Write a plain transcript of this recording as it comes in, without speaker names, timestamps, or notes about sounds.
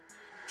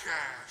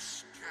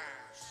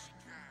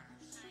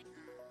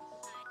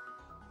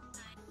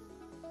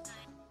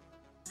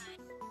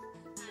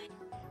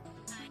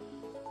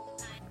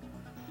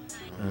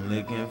I'm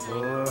looking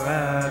for a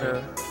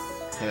rider.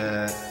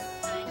 Yeah.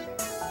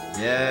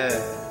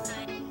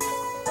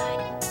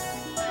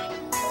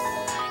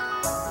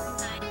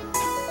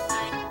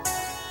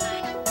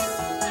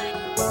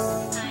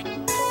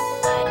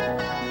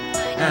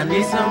 I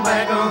need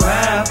somebody gon'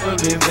 ride for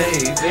me,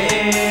 baby.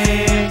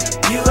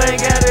 You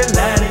ain't gotta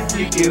lie and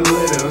kick it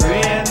with a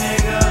real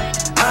nigga.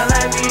 All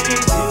I need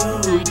is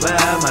you by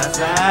my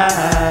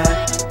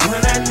side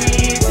when I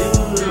need you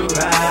to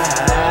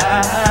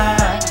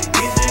ride.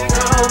 You should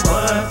go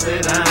bust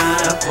it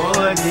on for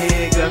a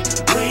nigga.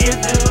 Will you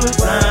do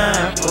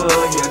time for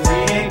your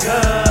nigga?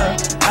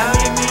 I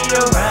need me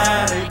your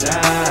ride or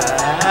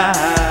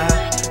die.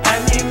 I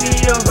need me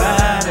your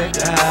ride or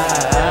die.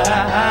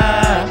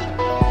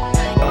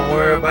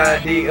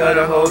 About the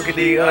other hoes, cause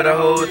the other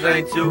hoes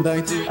ain't you.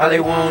 All they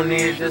want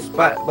is a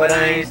spot, but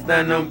I ain't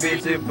stun them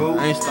bitches, boo.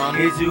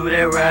 Is you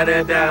that ride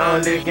or die?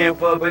 I'm looking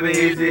for, baby,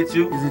 is it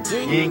you?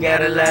 You ain't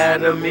gotta lie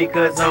to me,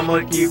 cause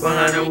I'ma keep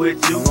 100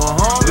 with you.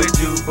 With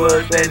you,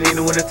 but that need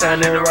when it's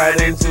time to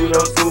ride into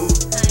those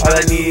shoes. All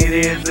I need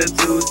is a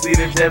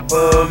two-seater jet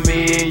for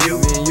me and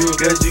you.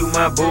 Cause you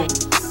my boo.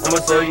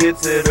 I'ma show you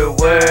to the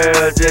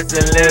world, just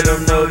to let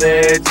them know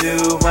that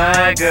you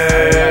my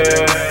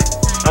girl.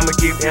 I'ma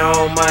keep you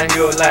on my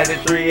heel like the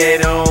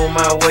 380 on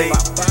my way.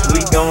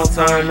 We gon'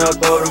 turn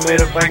up, throw the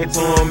middle finger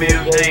to them if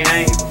they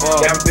ain't.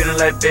 Got me feeling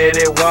like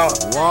Betty Walk.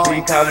 We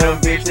call them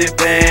bitches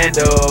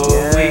bando.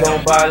 We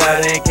gon' ball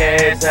out in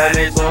cash, I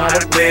just know how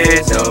to play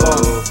it,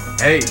 though.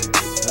 Hey,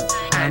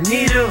 I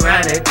need a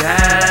ride or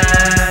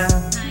die.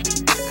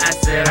 I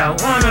said I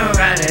wanna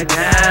ride or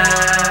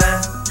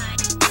die.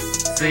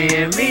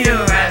 Seeing me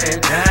a ride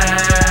or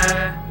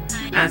die.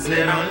 I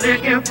said I'm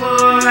looking for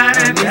a ride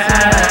or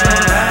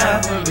die.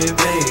 For me,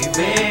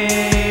 baby.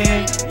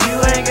 You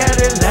ain't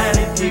gotta lie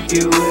to kick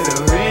it with a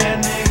real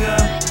nigga.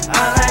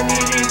 All I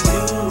need is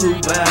you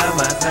by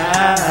my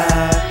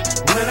side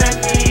when I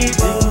need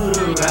you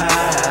to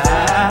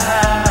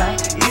ride.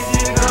 You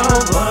should go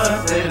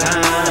bust it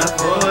on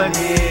for a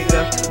nigga.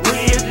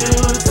 Will you do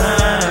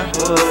time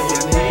for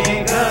your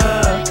nigga?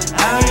 I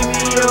need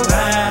me your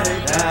ride or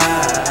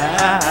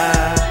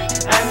die.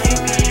 I need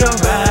me your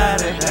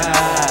ride or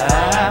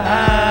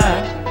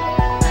die.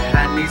 I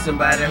need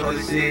somebody hold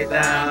the shit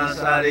down.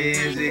 Shawty,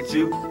 is it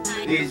you?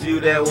 Is you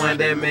that one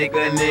that make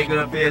a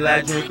nigga feel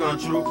like dream come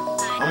true?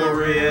 I'm a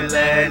real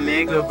ass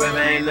nigga, but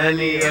ain't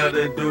nothing else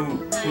to do.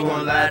 Who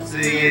won't lie to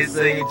you and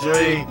say you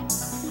dream?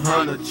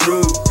 I'm the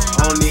truth.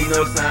 Don't need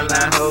no sign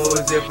like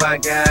hoes if I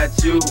got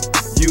you.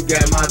 You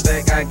got my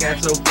back, I got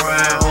your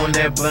pride on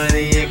that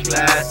Bunny and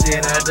Clyde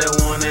shit. I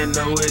just wanna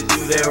know is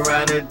you that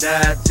ride or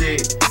die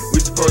chick?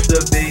 We supposed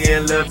to be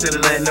in love till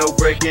there ain't no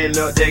breaking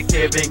up that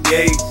Kevin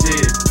Gates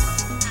shit.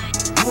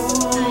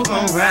 Who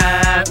gon'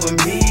 ride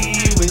with me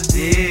when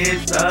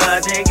shit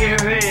start to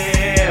get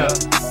real?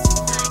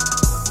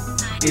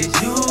 Is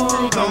you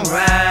gon'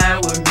 ride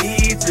with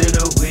me till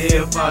the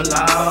wheel fall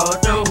off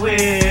the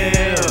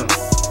wheel?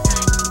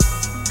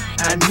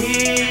 I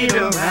need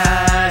a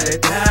ride or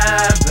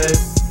die, but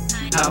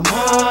I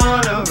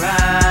wanna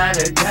ride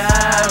or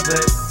die,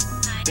 but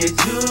is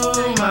you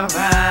my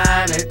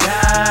ride or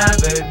die,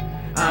 but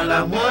all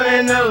I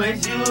wanna know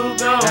is you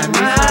gon'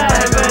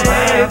 ride,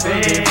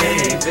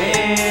 baby.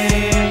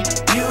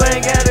 You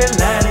ain't gotta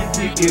lie to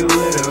kick it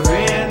with a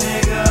real